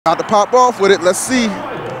About to pop off with it. Let's see.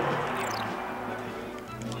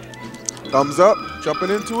 Thumbs up. Jumping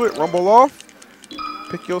into it. Rumble off.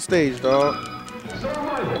 Pick your stage, dog.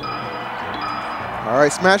 All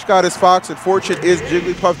right, Smash God is Fox and Fortune is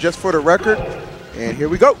JigglyPuff, just for the record. And here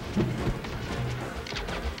we go.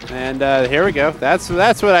 And here we go. That's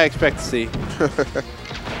what I expect to see.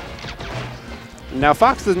 Now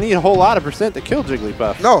Fox doesn't need a whole lot of percent to kill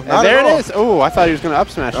JigglyPuff. No, not at all. There it is. Oh, I thought he was going to up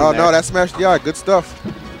smash him. Oh, there. no, that smashed the eye. Good stuff.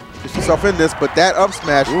 Get yourself in this, but that up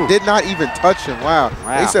smash did not even touch him. Wow.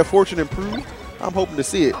 They said Fortune improved. I'm hoping to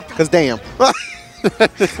see it, because damn.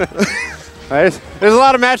 There's a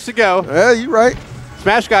lot of match to go. Yeah, you're right.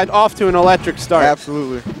 Smash got off to an electric start.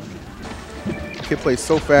 Absolutely. Kid plays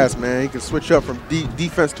so fast, man. He can switch up from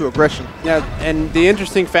defense to aggression. Yeah, and the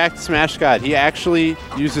interesting fact, Smash God, he actually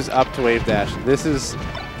uses up to wave dash. This is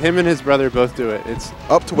him and his brother both do it. It's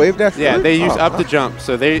up to wave dash. Yeah, really? they use up to jump,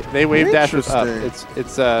 so they wave dash with up.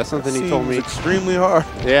 It's something he told me. Extremely hard.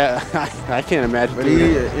 Yeah, I can't imagine. But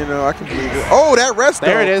I can believe it. Oh, that rest.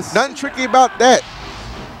 There though. It is. Nothing tricky about that.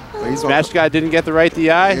 Smash God didn't get the right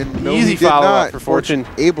DI. No, easy follow up for Fortune.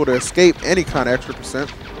 Able to escape any kind of extra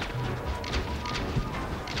percent.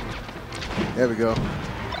 There we go.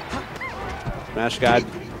 Smash God,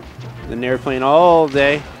 the Nair playing all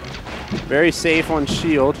day. Very safe on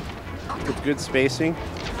shield with good spacing.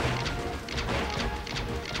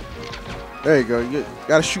 There you go. You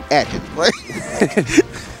gotta shoot at him.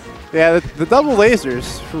 Yeah, the double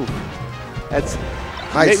lasers. Whew, that's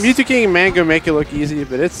nice. Mewtwo King and Mango make it look easy,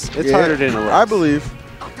 but it's harder than it looks. I believe,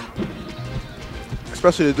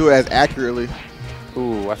 especially to do it as accurately.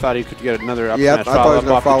 Ooh, I thought he could get another up smash. I thought he was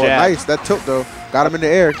gonna follow. Nice, that tilt though. Got him in the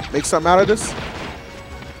air. Make something out of this.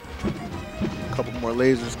 A couple more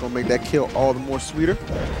lasers gonna make that kill all the more sweeter.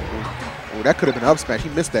 Oh, that could have been up smash. He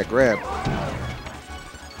missed that grab.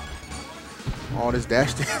 All this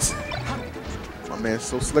dash dance. My man's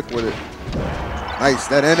so slick with it. Nice.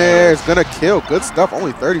 That in there is gonna kill. Good stuff.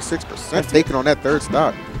 Only 36% taken on that third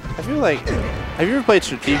stock. I feel like, have you ever played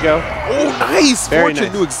Stratego? Oh, nice.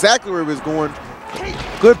 Fortune knew exactly where he was going.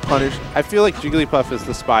 Good punish. I feel like JigglyPuff is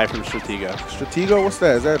the spy from Stratego. Stratego? What's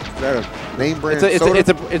that? Is that a name brand?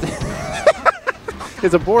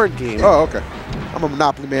 It's a board game. Oh, okay. I'm a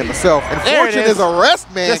Monopoly man myself. And Fortune is a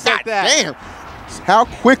rest man. Just like that. Damn. How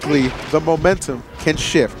quickly the momentum can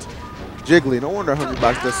shift. Jiggly. No wonder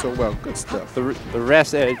Hungrybox does so well. Good stuff. The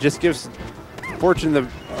rest, it just gives Fortune the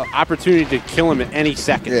opportunity to kill him at any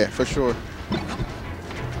second. Yeah, for sure.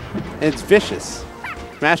 And it's vicious.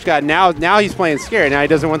 Smash God, now he's playing scared. Now he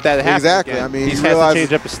doesn't want that to happen. Exactly. Again. I mean, he has to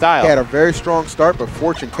change up his style. He had a very strong start, but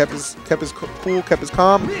Fortune kept his cool, kept his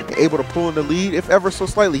calm, able to pull in the lead, if ever so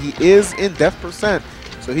slightly. He is in death percent,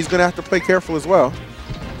 so he's going to have to play careful as well.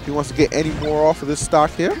 If he wants to get any more off of this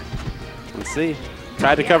stock here. Let's see.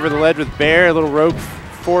 Tried to cover the ledge with Bear. A little rogue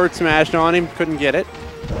forward smash on him. Couldn't get it.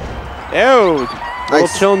 Oh, nice. Little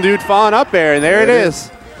chillin' dude falling up there, and there it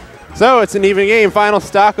is. So it's an even game. Final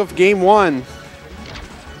stock of game one.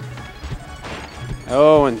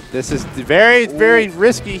 Oh, and this is very, very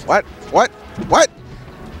risky. What? We're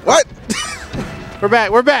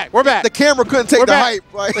back. The camera couldn't take the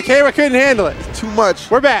hype. Like, the camera couldn't handle it. Too much.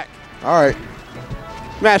 We're back. All right.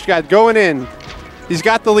 Smash God going in. He's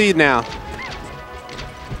got the lead now.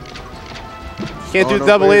 Can't do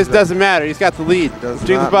double A's, doesn't matter. He's got the lead.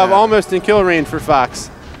 JigglyPuff almost in kill range for Fox.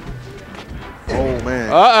 Oh, man.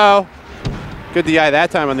 Uh-oh. Good DI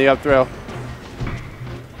that time on the up throw.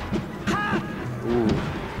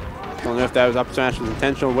 Don't know if that was up smash was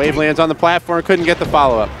intentional. Wave lands on the platform, couldn't get the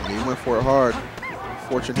follow-up. He went for it hard.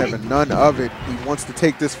 Fortune having none of it. He wants to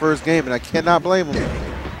take this first game, and I cannot blame him.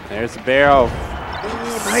 There's the barrel.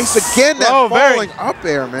 Ooh, nice again, that falling up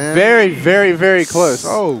air, man. Very, very, very close.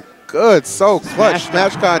 So good, so clutch.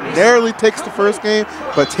 Smash God narrowly takes the first game,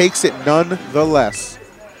 but takes it nonetheless.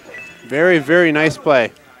 Very, very nice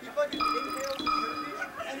play.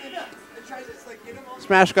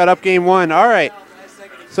 Smash got up game one. All right.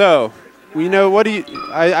 So, we know, what do you,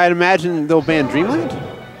 I'd imagine they'll ban Dreamland?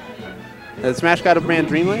 Has Smash got to ban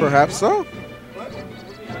Dreamland? Perhaps so.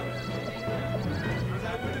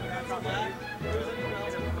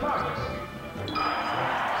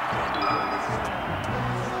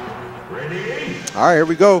 All right, here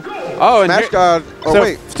we go. Oh, Smash God. Oh,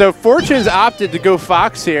 wait. So Fortune's opted to go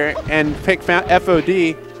Fox here and pick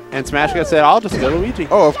FOD, and Smash God said, I'll just go Luigi.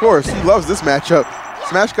 Oh, of course. He loves this matchup.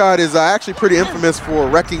 Smash God is actually pretty infamous for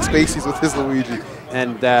wrecking spaces with his Luigi.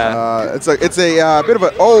 And it's a bit of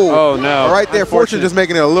a oh no! Right there, Fortune just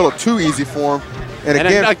making it a little too easy for him. And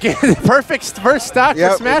again, perfect first stock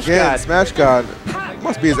for Smash God. Smash God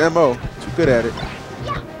must be his MO. Too good at it.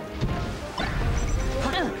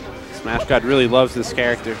 Smash God really loves this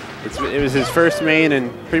character. It was his first main in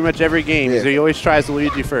pretty much every game. Yeah. So he always tries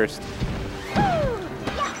Luigi first.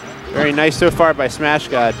 Very nice so far by Smash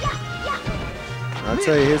God. I'll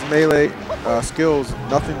tell you, his melee skills,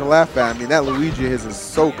 nothing to laugh at. I mean, that Luigi of his is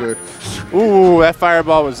so good. Ooh, that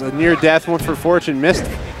fireball was a near-death one for Fortune. Missed,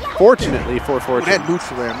 fortunately, for Fortune. That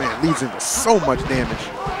neutral air, man, leads into so much damage.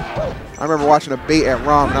 I remember watching a bait at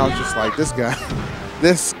ROM, and I was just like,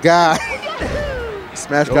 this guy.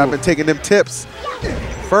 Smash God been taking them tips.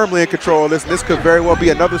 Firmly in control of this. This could very well be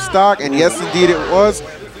another stock, and yes, indeed it was.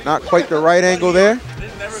 Not quite the right angle there.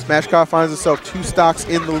 Smash God finds himself 2 stocks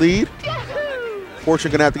in the lead.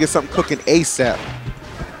 Fortune gonna have to get something cooking ASAP.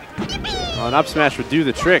 Well, an up smash would do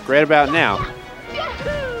the trick right about now.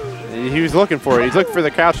 He was looking for it. He's looking for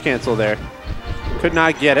the crouch cancel there. Could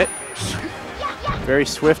not get it. Very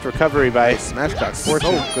swift recovery by Smash God so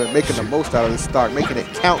good, making the most out of this stock, making it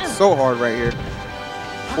count so hard right here.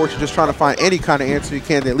 Fortune just trying to find any kind of answer he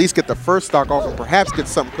can to at least get the first stock off and perhaps get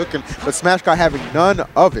something cooking, but Smash God having none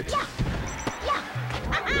of it.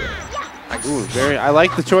 Ooh, I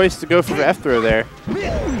like the choice to go for the F throw there.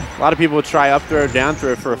 A lot of people would try up throw, down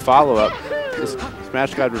throw for a follow-up.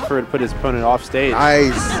 Smash God would prefer to put his opponent off stage.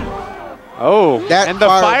 Nice. Oh, and the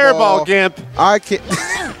fireball gimp. I can't.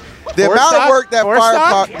 The amount of work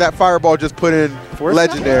that fireball just put in,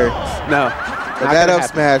 legendary. No. But that up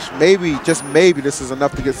smash, maybe, just maybe, this is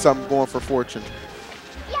enough to get something going for Fortune.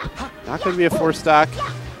 Not going to be a 4 stock.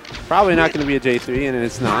 Probably not going to be a J3, and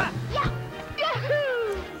it's not.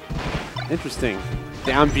 Interesting.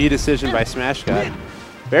 Down B decision by Smash God.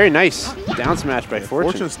 Very nice down smash by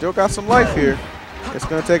Fortune. Fortune still got some life here. It's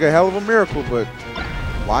going to take a hell of a miracle, but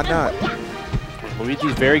why not?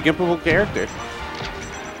 Luigi's very gimpable character.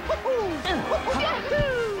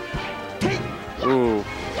 Ooh.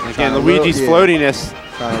 Again, Luigi's floatiness.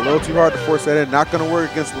 Trying a little too hard to force that in. Not going to work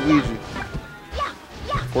against Luigi.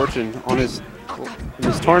 Fortune on his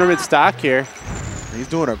tournament stock here. He's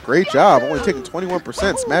doing a great job, only taking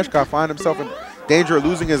 21%. Smash God find himself in danger of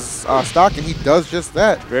losing his stock, and he does just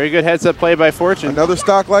that. Very good heads-up play by Fortune. Another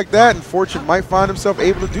stock like that, and Fortune might find himself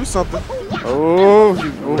able to do something. Oh,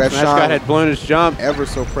 Smash God had blown his jump. Ever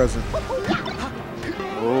so present.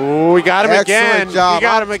 Oh, we got him again. Job. We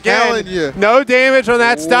got him again. You. No damage on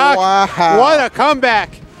that stock. Wow. What a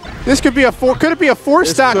comeback. This could be a 4. Could it be a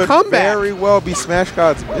 4-stock comeback? This could very well be Smash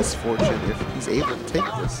God's misfortune if he's able to take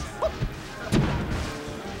this.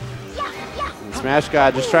 Smash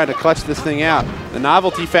God just trying to clutch this thing out. The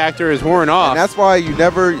novelty factor is worn off. And that's why you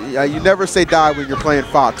never say die when you're playing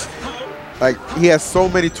Fox. Like, he has so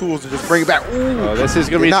many tools to just bring it back. Ooh, oh, this is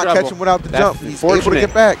going to be not trouble. catch him without the jump. He's able to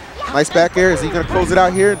get back. Nice back air. Is he going to close it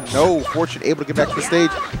out here? No. Fortune able to get back to the stage.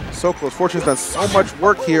 So close. Fortune's done so much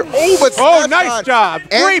work here. Oh, but Smash nice job.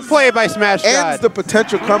 Great play by Smash God. Ends the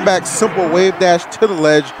potential comeback. Simple wave dash to the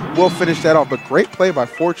ledge. We'll finish that off. But great play by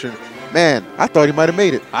Fortune. Man, I thought he might have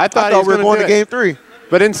made it. I thought we were going to game 3.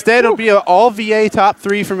 But instead, it'll be an all-VA top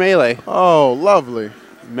 3 for Melee. Oh, lovely.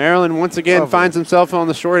 Maryland once again finds himself on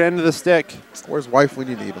the short end of the stick. Where's wife when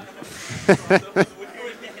you need him?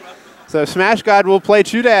 So Smash God will play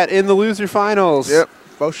Chudat in the loser finals. Yep,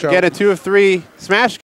 both shots. Get a 2 of 3. Smash